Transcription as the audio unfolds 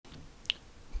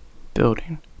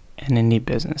building an indie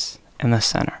business in the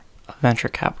center of venture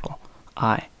capital.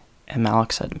 I am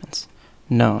Alex Edmonds,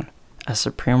 known as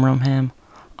Supreme Rome Ham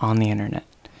on the internet,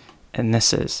 and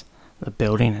this is the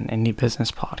Building an Indie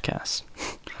Business podcast.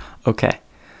 Okay,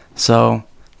 so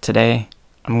today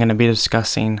I'm going to be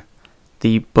discussing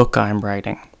the book I'm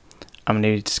writing. I'm going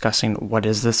to be discussing what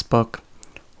is this book,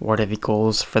 what are the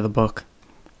goals for the book,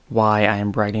 why I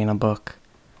am writing a book,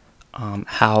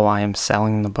 how I am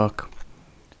selling the book,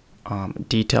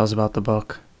 details about the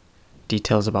book,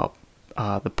 details about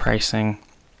the pricing,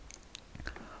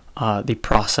 the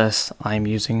process I'm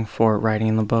using for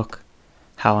writing the book,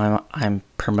 how I'm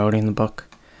promoting the book,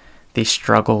 the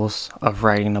struggles of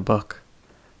writing a book,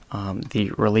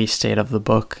 the release date of the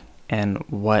book, and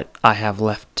what I have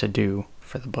left to do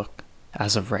for the book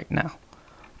as of right now.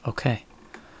 Okay,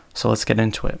 so let's get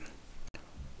into it.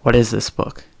 What is this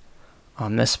book?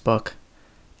 This book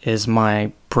is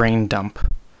my brain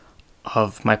dump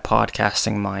of my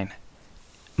podcasting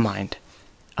mind.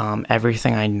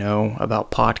 Everything I know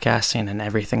about podcasting and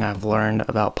everything I've learned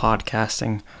about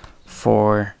podcasting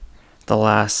for the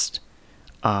last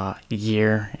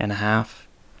year and a half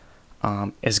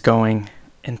is going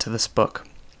into this book.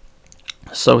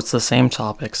 So it's the same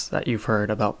topics that you've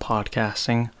heard about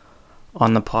podcasting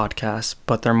on the podcast,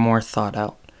 but they're more thought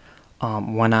out.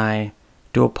 When I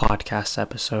do a podcast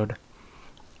episode,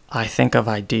 I think of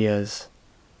ideas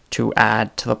to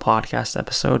add to the podcast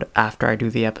episode after I do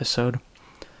the episode.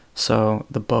 So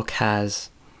the book has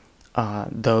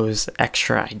those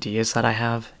extra ideas that I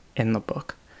have in the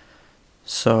book.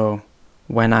 So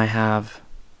when I have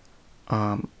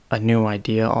a new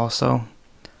idea also,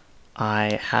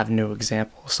 I have new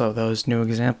examples. So those new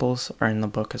examples are in the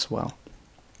book as well.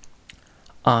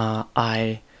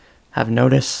 I have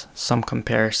noticed some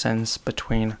comparisons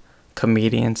between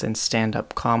comedians in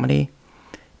stand-up comedy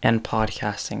and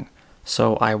podcasting.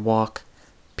 So I walk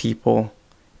people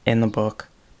in the book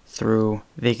through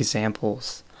the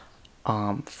examples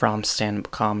from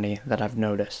stand-up comedy that I've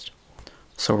noticed.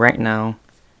 So right now,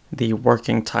 the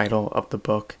working title of the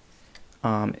book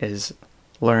is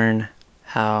Learn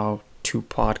How to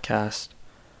Podcast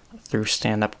Through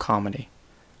Stand-Up Comedy.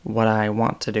 What I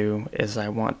want to do is I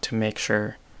want to make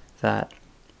sure that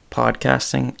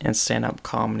podcasting and stand-up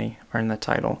comedy are in the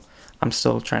title. I'm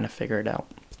still trying to figure it out.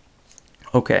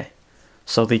 Okay,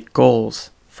 so the goals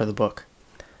for the book.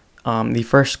 The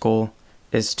first goal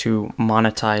is to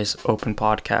monetize Open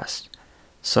Podcast.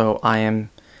 So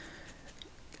I'm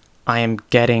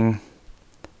giving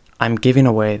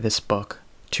away this book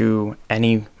to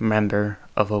any member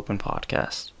of Open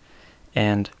Podcast,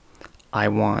 and I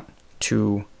want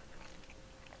to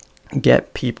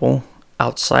get people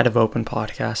outside of Open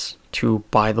Podcast to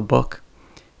buy the book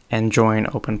and join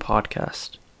Open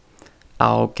Podcast.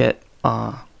 I'll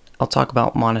talk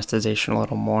about monetization a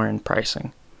little more and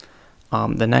pricing.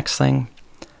 The next thing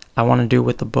I want to do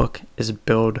with the book is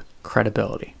build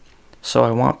credibility. So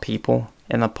I want people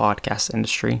in the podcast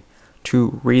industry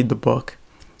to read the book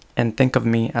and think of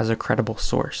me as a credible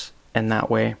source. And that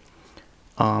way,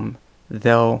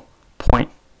 they'll point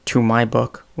to my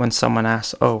book when someone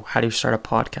asks, "Oh, how do you start a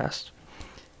podcast?"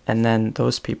 And then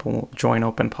those people will join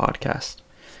Open Podcast,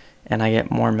 and I get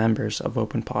more members of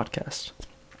Open Podcast.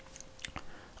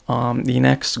 The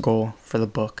next goal for the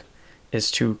book is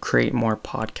to create more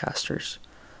podcasters.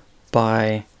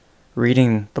 By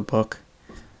reading the book,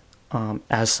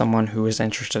 as someone who is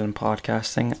interested in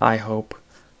podcasting, I hope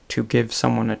to give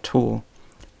someone a tool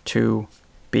to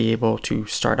be able to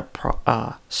start a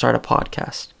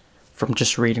podcast from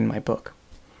just reading my book.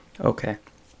 Okay.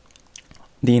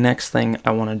 The next thing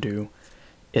I want to do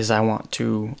is I want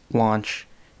to launch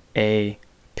a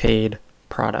paid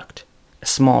product, a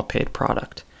small paid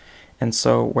product. And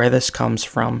so where this comes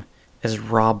from is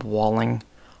Rob Walling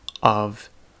of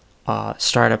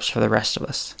Startups for the Rest of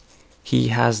Us. He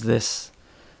has this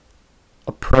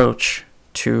approach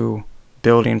to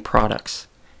building products,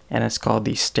 and it's called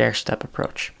the stair-step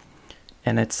approach.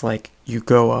 And it's like you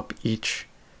go up each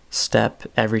step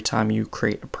every time you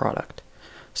create a product.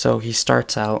 So he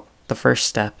starts out, the first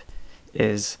step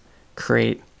is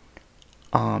create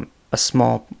a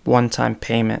small one-time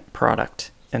payment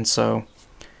product. And so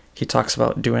he talks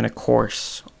about doing a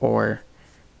course or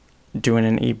doing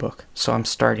an ebook. So I'm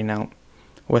starting out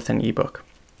with an ebook.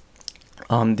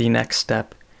 The next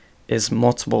step is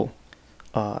multiple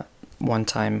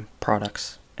one-time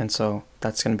products. And so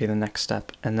that's going to be the next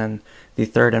step. And then the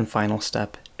third and final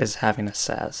step is having a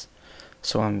SaaS.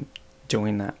 So I'm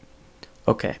doing that.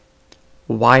 Okay.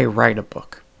 Why write a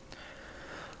book?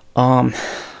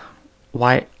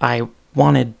 Why I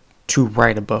wanted to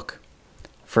write a book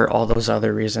for all those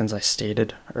other reasons I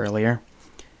stated earlier.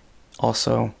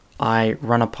 Also, I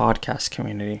run a podcast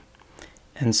community,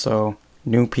 and so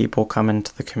new people come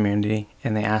into the community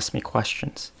and they ask me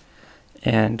questions.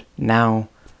 And now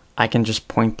I can just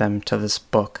point them to this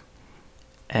book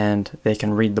and they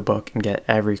can read the book and get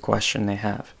every question they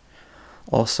have.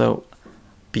 Also,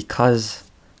 because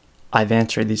I've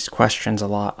answered these questions a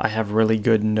lot, I have really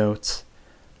good notes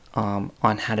on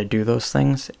how to do those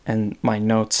things, and my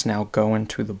notes now go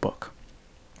into the book.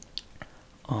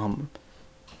 And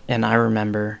I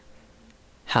remember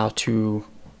how to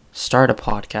start a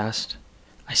podcast.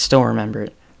 I still remember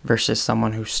it versus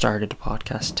someone who started a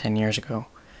podcast 10 years ago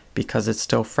because it's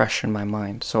still fresh in my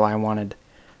mind. So I wanted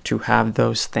to have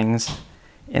those things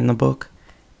in the book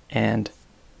and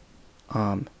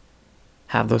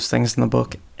have those things in the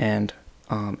book. And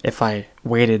if I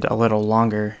waited a little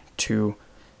longer to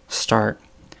start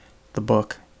the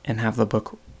book and have the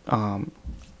book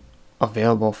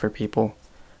available for people,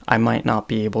 I might not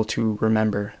be able to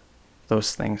remember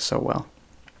those things so well.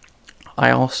 I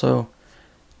also,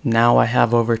 now I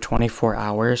have over 24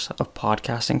 hours of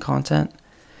podcasting content,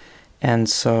 and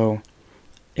so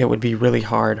it would be really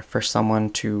hard for someone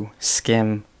to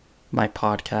skim my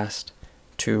podcast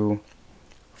to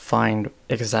find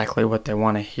exactly what they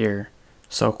want to hear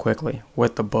so quickly.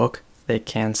 With the book, they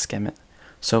can skim it.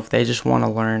 So if they just want to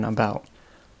learn about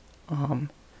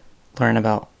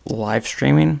live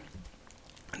streaming,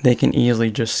 they can easily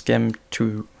just skim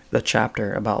to the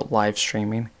chapter about live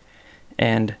streaming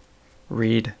and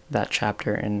read that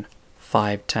chapter in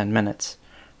 5-10 minutes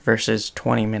versus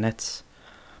 20 minutes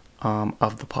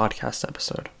of the podcast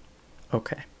episode.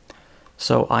 Okay,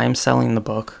 so I am selling the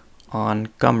book on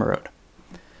Gumroad.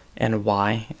 And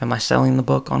why am I selling the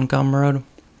book on Gumroad?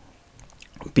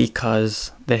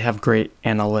 Because they have great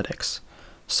analytics.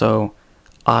 So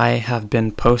I have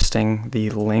been posting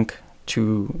the link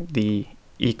to the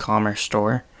e-commerce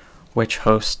store, which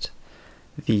hosts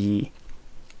the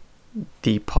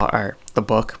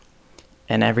book,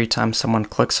 and every time someone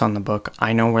clicks on the book,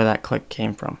 I know where that click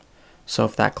came from. So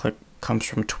if that click comes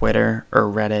from Twitter or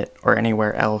Reddit or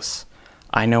anywhere else,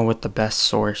 I know what the best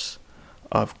source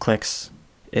of clicks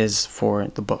is for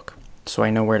the book. So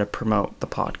I know where to promote the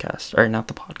podcast, or not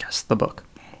the podcast, the book.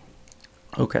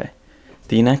 Okay,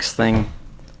 the next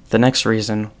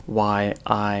reason why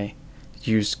I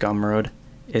used Gumroad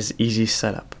is easy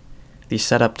setup. The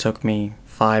setup took me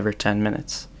 5 or 10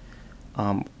 minutes.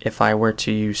 If I were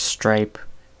to use Stripe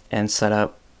and set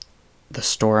up the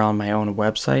store on my own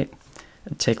website,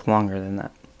 it'd take longer than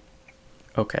that.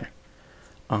 Okay.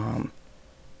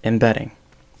 Embedding.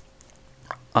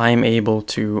 I'm able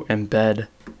to embed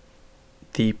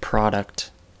the product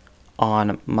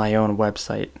on my own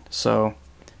website, so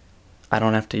I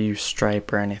don't have to use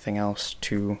Stripe or anything else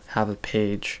to have a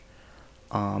page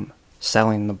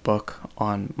selling the book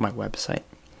on my website.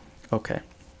 Okay.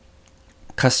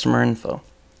 Customer info.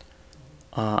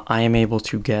 I am able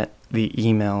to get the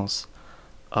emails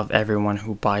of everyone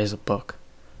who buys a book,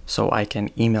 so I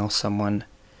can email someone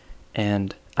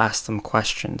and ask them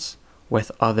questions.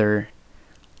 With other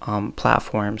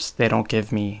platforms, they don't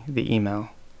give me the email.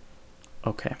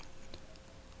 Okay.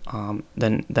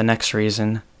 Then the next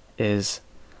reason is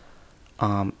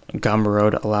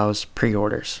Gumroad allows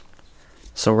pre-orders.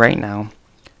 So right now,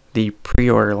 the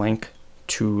pre-order link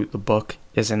to the book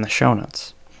is in the show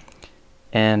notes.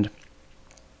 And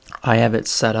I have it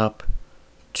set up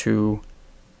to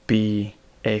be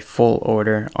a full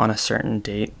order on a certain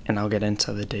date, and I'll get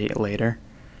into the date later.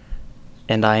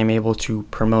 And I am able to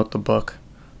promote the book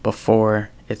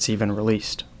before it's even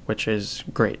released, which is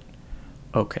great.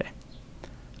 Okay.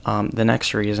 The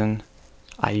next reason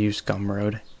I use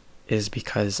Gumroad is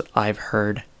because I've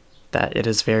heard that it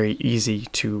is very easy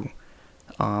to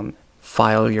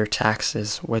file your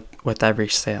taxes with every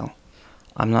sale.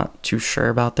 I'm not too sure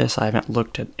about this. I haven't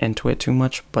looked into it too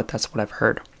much, but that's what I've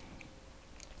heard.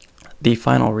 The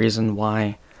final reason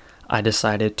why I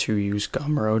decided to use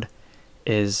Gumroad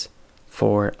is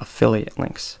for affiliate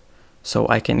links. So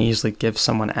I can easily give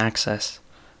someone access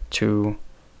to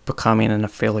becoming an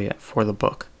affiliate for the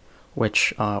book,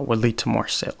 which would lead to more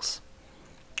sales.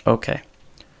 Okay,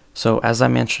 so as I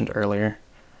mentioned earlier,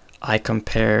 I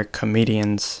compare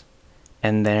comedians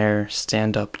and their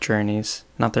stand-up journeys,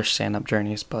 not their stand-up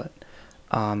journeys, but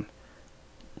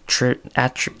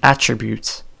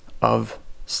attributes of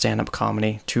stand-up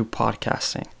comedy to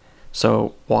podcasting.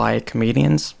 So why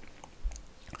comedians?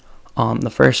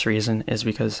 The first reason is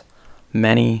because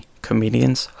many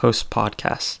comedians host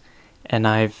podcasts, and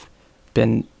I've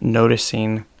been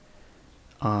noticing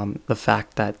the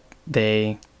fact that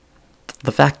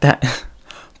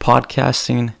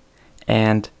podcasting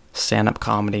and stand-up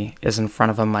comedy is in front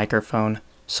of a microphone,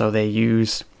 so they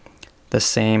use the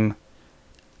same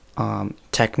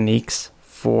techniques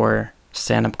for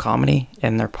stand-up comedy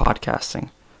in their podcasting.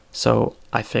 So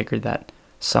I figured that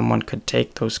someone could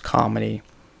take those comedy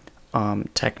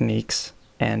techniques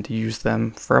and use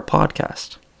them for a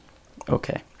podcast.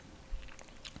 Okay.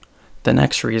 The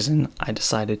next reason I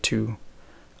decided to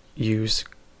use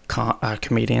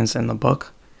comedians in the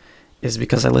book is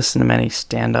because I listen to many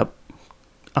stand-up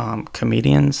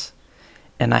comedians,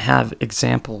 and I have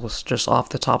examples just off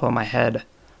the top of my head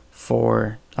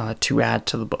for to add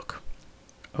to the book.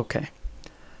 Okay.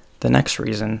 The next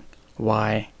reason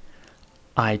why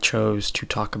I chose to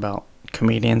talk about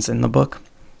comedians in the book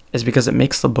is because it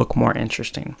makes the book more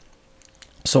interesting.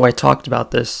 So I talked about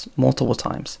this multiple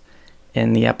times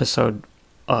in the episode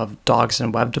of Dogs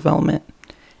and Web Development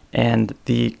and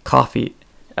the coffee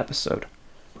episode.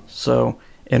 So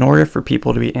in order for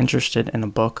people to be interested in a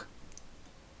book,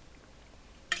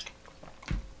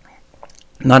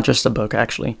 not just a book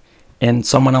actually, in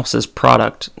someone else's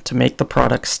product, to make the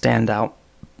product stand out,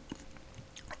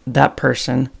 that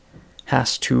person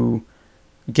has to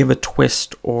give a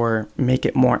twist or make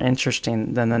it more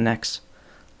interesting than the next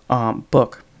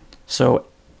book. So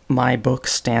my book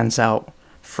stands out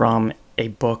from a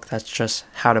book that's just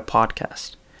how to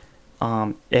podcast.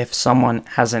 If someone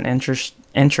has an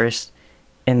interest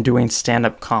in doing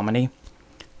stand-up comedy,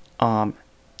 I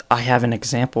have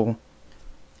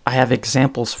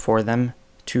examples for them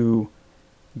to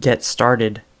get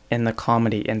started in the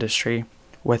comedy industry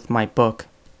with my book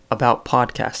about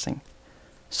podcasting.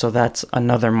 So that's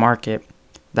another market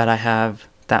that I have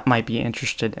that might be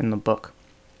interested in the book.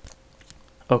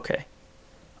 Okay.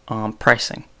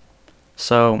 Pricing.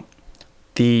 So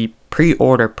the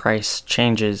pre-order price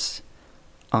changes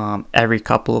every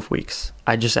couple of weeks.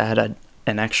 I just added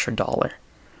an extra $1.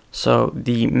 So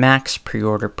the max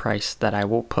pre-order price that I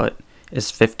will put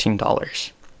is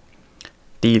 $15.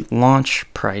 The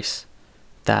launch price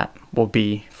that will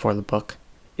be for the book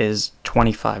is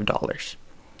 $25.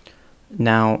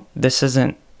 Now, this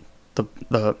isn't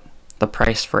the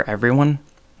price for everyone.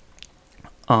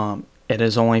 It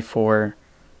is only for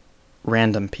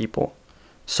random people.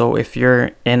 So if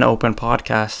you're in Open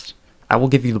Podcast, I will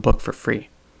give you the book for free,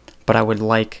 but I would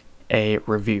like a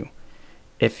review.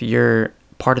 If you're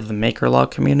part of the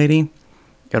MakerLog community,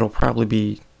 it'll probably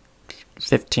be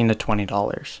 $15 to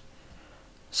 $20.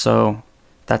 So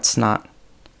that's not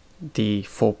the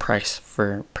full price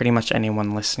for pretty much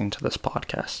anyone listening to this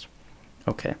podcast.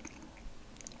 Okay.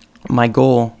 My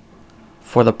goal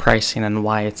for the pricing and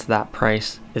why it's that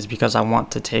price is because I want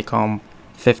to take home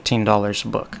 $15 a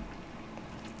book.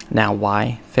 Now,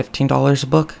 why $15 a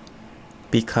book?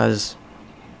 Because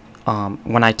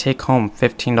when I take home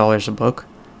 $15 a book,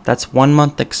 that's 1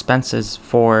 month expenses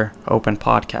for Open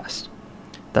Podcast.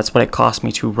 That's what it cost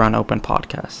me to run Open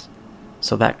Podcast.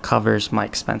 So that covers my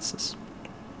expenses.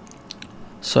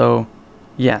 So,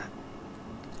 yeah.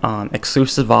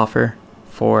 Exclusive offer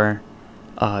for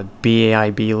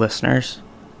BAIB listeners.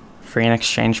 Free in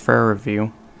exchange for a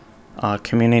review.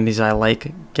 Communities I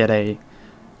like get a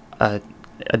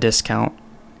discount.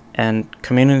 And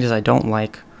communities I don't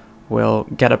like will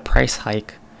get a price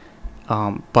hike,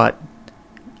 but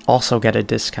also get a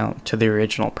discount to the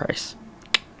original price.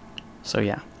 So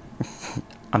yeah,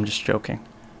 I'm just joking.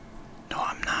 No,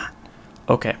 I'm not.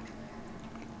 Okay.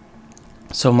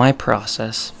 So my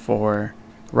process for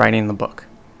writing the book.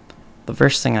 The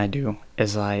first thing I do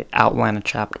is I outline a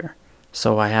chapter.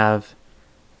 So I have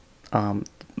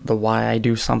the why I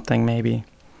do something maybe,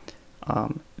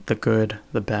 the good,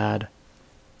 the bad,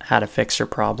 how to fix your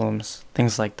problems,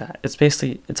 things like that. It's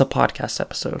a podcast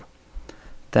episode.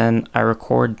 Then I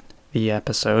record the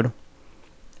episode,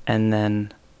 and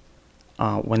then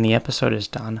when the episode is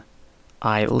done,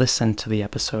 I listen to the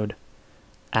episode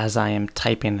as I am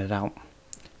typing it out,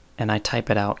 and I type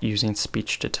it out using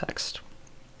speech to text.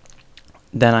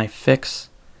 Then I fix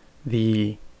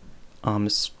the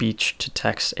speech to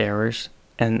text errors,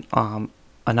 and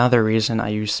another reason I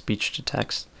use speech to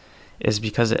text is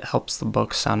because it helps the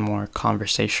book sound more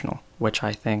conversational, which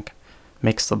I think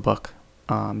makes the book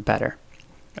better.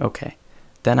 Okay,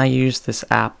 then I use this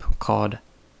app called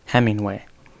Hemingway,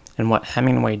 and what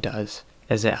Hemingway does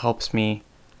is it helps me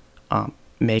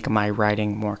make my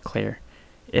writing more clear.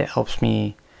 It helps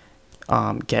me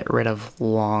get rid of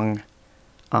long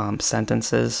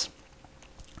sentences,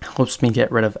 helps me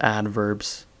get rid of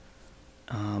adverbs,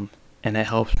 and it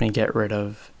helps me get rid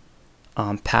of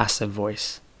passive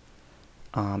voice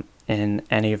in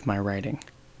any of my writing.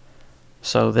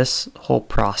 So this whole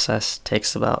process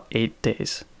takes about 8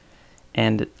 days.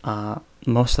 and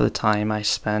most of the time I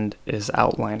spend is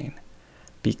outlining,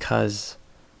 because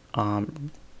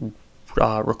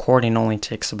recording only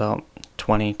takes about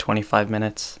 20-25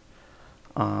 minutes.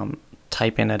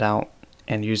 Typing it out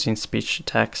and using speech to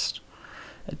text,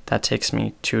 that takes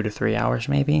me 2 to 3 hours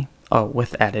maybe. Oh,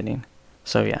 with editing.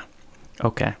 So yeah.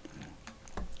 Okay.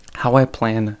 How I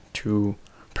plan to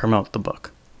promote the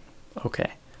book.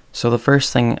 Okay. So the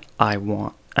first thing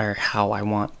how I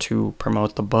want to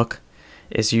promote the book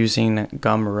is using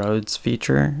Gumroad's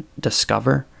feature,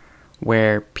 Discover,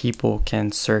 where people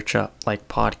can search up like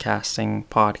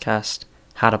podcast,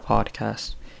 how to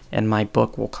podcast, and my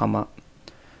book will come up.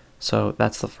 So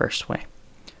that's the first way.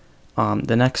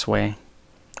 The next way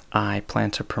I plan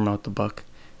to promote the book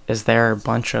is there are a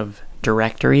bunch of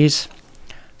directories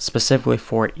specifically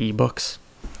for ebooks,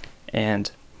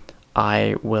 and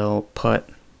I will put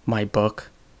my book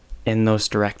in those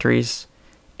directories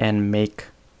and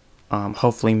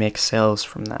hopefully make sales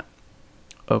from that.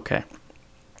 Okay.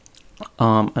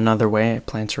 Another way I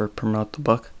plan to promote the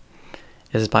book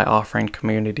is by offering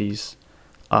communities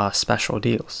special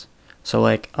deals. So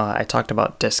like I talked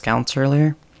about discounts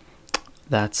earlier.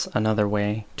 That's another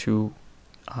way to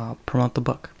promote the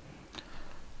book.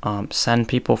 Send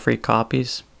people free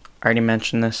copies. I already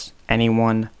mentioned this.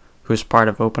 Anyone who's part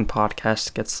of Open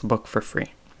Podcast gets the book for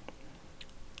free.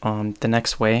 The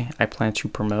next way I plan to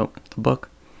promote the book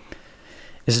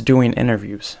is doing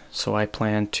interviews. So I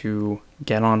plan to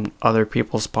get on other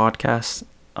people's podcasts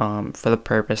for the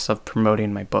purpose of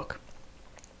promoting my book.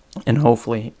 And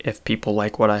hopefully, if people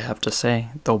like what I have to say,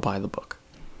 they'll buy the book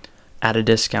at a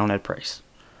discounted price.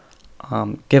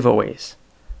 Giveaways.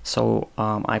 So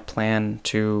I plan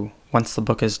to, once the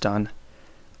book is done,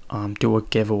 do a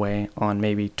giveaway on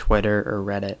maybe Twitter or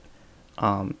Reddit.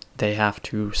 They have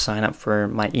to sign up for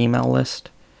my email list,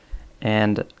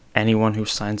 and anyone who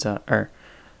signs up, or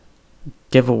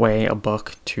give away a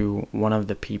book to one of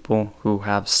the people who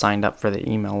have signed up for the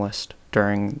email list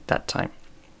during that time.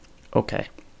 Okay.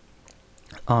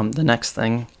 The next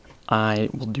thing I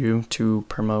will do to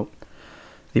promote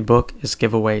the book is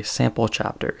give away sample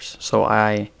chapters. So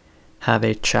I have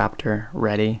a chapter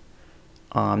ready.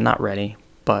 Not ready,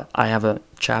 but I have a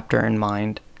chapter in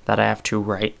mind that I have to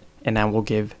write, and I will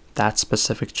give that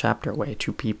specific chapter away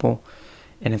to people.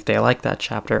 And if they like that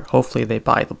chapter, hopefully they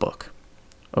buy the book.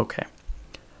 Okay.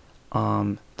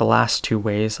 The last two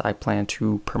ways I plan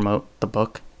to promote the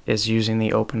book is using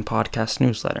the Open Podcast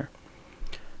newsletter.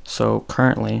 So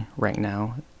currently, right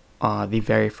now, the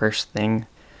very first thing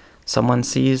someone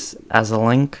sees as a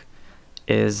link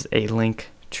is a link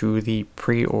to the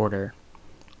pre-order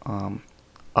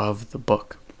of the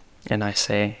book. And I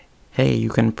say, hey, you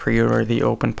can pre-order the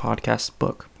Open Podcast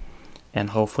book.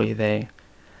 And hopefully they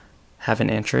have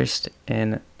an interest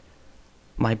in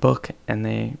my book and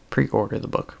they pre-order the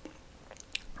book.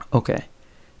 Okay,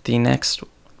 the next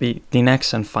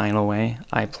and final way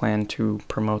I plan to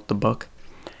promote the book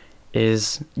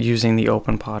is using the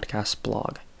Open Podcast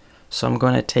blog. So I'm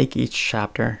going to take each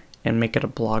chapter and make it a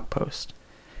blog post.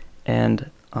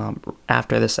 And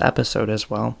after this episode as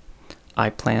well, I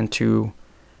plan to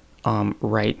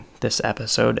write this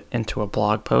episode into a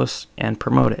blog post and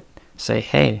promote it. Say,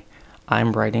 hey,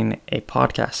 I'm writing a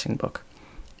podcasting book,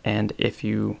 and if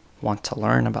you want to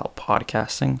learn about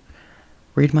podcasting,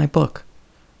 read my book,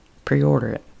 pre-order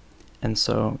it. And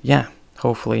so, yeah,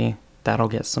 hopefully that'll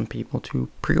get some people to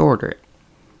pre-order it.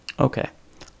 Okay,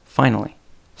 finally,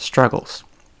 struggles.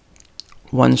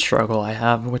 One struggle I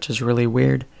have, which is really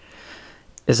weird,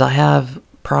 is I have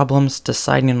problems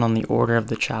deciding on the order of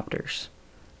the chapters.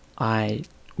 I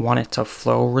want it to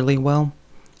flow really well,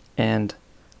 and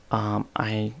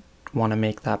I want to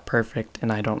make that perfect,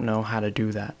 and I don't know how to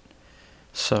do that.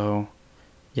 So,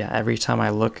 yeah, every time I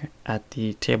look at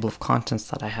the table of contents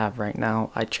that I have right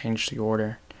now, I change the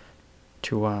order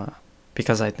to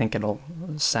because I think it'll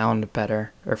sound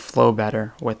better or flow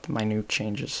better with my new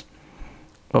changes.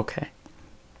 Okay.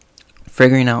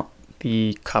 Figuring out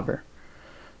the cover.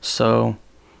 So,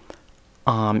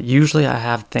 usually I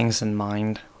have things in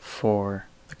mind for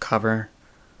the cover,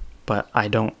 but I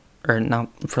don't, or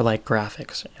not for like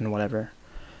graphics and whatever.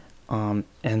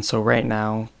 And so right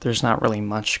now, there's not really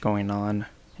much going on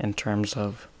in terms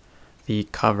of the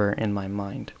cover in my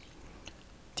mind.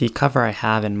 The cover I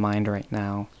have in mind right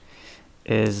now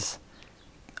is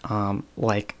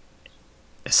like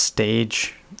a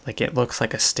stage, like it looks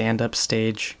like a stand-up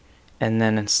stage, and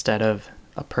then instead of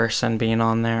a person being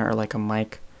on there or like a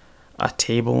mic, a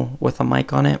table with a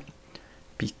mic on it,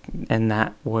 and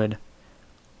that would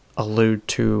allude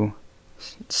to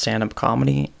stand-up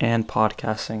comedy and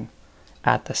podcasting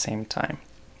at the same time.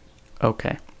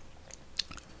 Okay.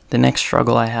 The next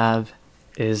struggle I have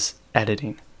is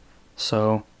editing.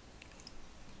 So,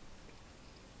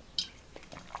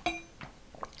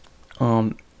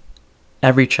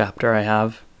 every chapter I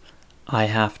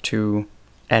have to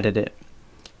edit it,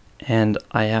 and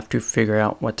I have to figure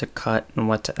out what to cut and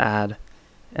what to add,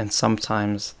 and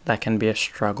sometimes that can be a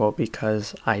struggle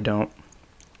because I don't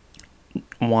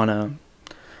know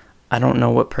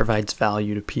what provides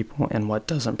value to people and what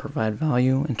doesn't provide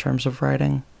value in terms of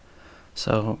writing.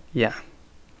 So, yeah.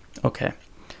 Okay.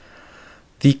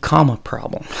 The comma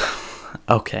problem.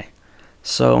 Okay.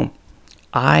 So,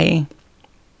 I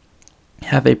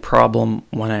have a problem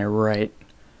when I write.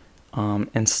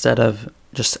 Instead of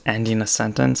just ending a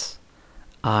sentence,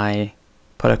 I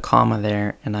put a comma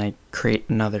there and I create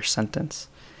another sentence.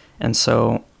 And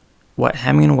so, what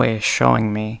Hemingway is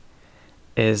showing me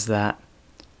is that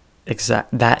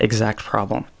exact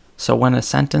problem. So when a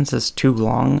sentence is too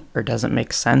long or doesn't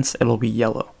make sense, it'll be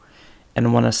yellow.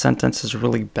 And when a sentence is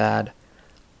really bad,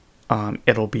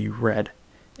 it'll be red.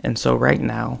 And so right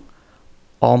now,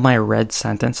 all my red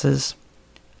sentences,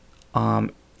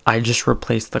 I just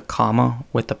replace the comma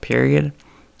with a period,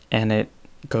 and it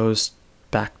goes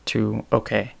back to,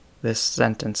 okay, this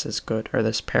sentence is good, or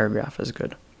this paragraph is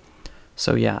good.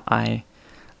 So yeah,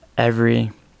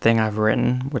 everything I've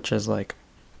written, which is like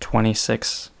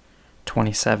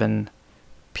 27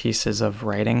 pieces of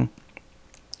writing,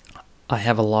 I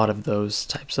have a lot of those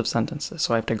types of sentences,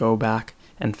 so I have to go back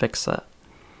and fix that.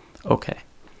 Okay.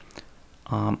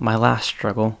 My last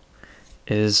struggle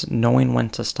is knowing when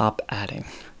to stop adding.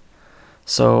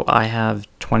 So I have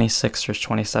 26 or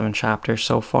 27 chapters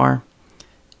so far,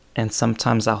 and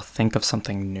sometimes I'll think of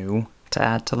something new to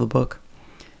add to the book,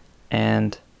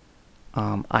 and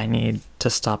I need to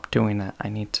stop doing that. I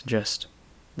need to just,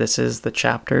 this is the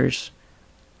chapters,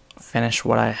 finish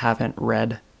what I haven't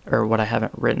read or what I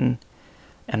haven't written,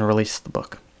 and release the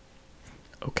book.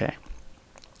 Okay.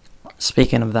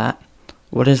 Speaking of that,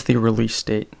 what is the release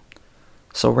date?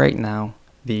 So right now,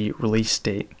 the release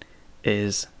date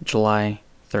is July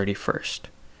 31st.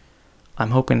 I'm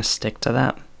hoping to stick to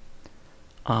that.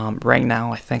 Right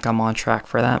now, I think I'm on track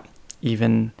for that,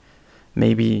 even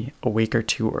maybe a week or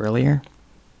two earlier,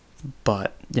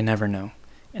 but you never know.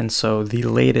 And so the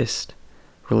latest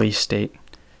release date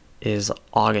is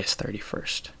August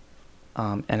 31st,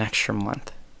 an extra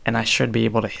month, and I should be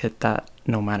able to hit that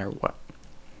no matter what.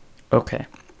 Okay,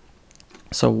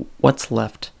 so what's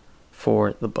left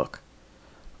for the book?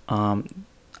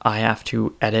 I have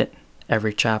to edit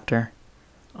every chapter.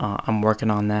 I'm working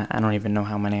on that. I don't even know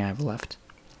how many I have left.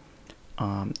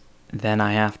 Then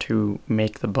I have to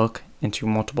make the book into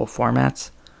multiple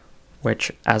formats,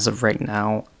 which as of right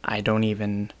now, I know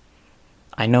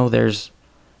there's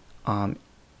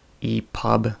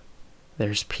EPUB,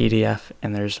 there's PDF,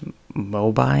 and there's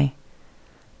Mobi,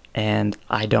 and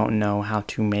I don't know how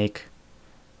to make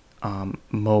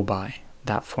Mobi,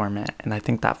 that format, and I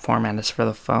think that format is for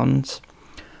the phones,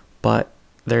 but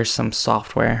there's some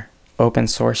software, open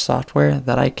source software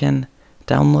that I can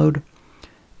download,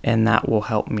 and that will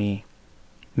help me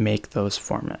make those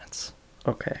formats.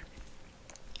 Okay.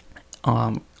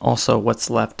 Also, what's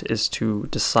left is to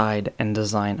decide and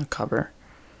design a cover,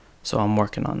 so I'm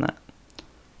working on that.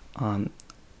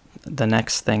 The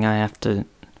next thing I have to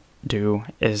do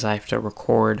is I have to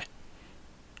write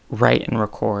and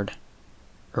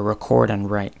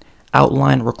write,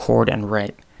 outline, record, and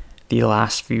write the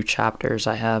last few chapters.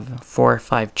 I have 4 or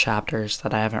 5 chapters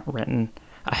that I haven't written,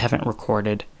 I haven't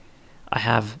recorded. I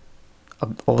have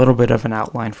a little bit of an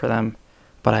outline for them,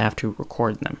 but I have to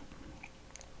record them.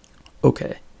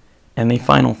 Okay, and the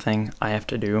final thing I have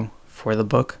to do for the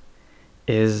book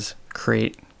is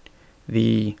create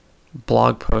the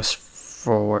blog post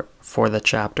for the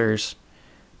chapters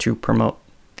to promote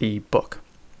the book.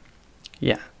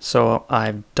 Yeah, so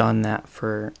I've done that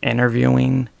for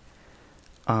interviewing,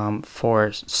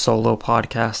 for solo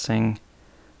podcasting.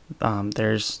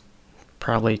 There's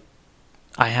probably,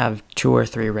 I have 2 or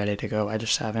 3 ready to go. I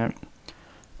just haven't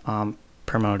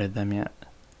promoted them yet.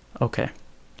 Okay,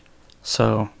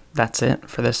 so that's it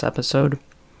for this episode.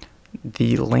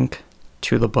 The link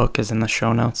to the book is in the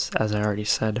show notes, as I already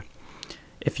said.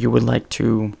 If you would like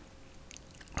to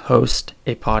host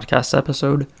a podcast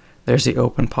episode, there's the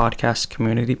Open Podcast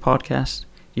Community Podcast.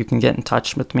 You can get in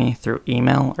touch with me through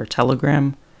email or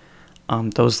Telegram.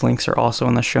 Those links are also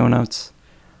in the show notes.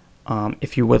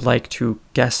 If you would like to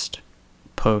guest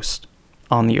post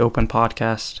on the Open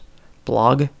Podcast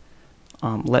blog,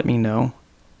 let me know,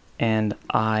 and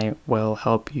I will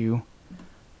help you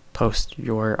post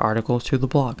your article to the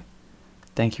blog.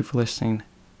 Thank you for listening.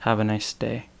 Have a nice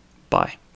day. Bye.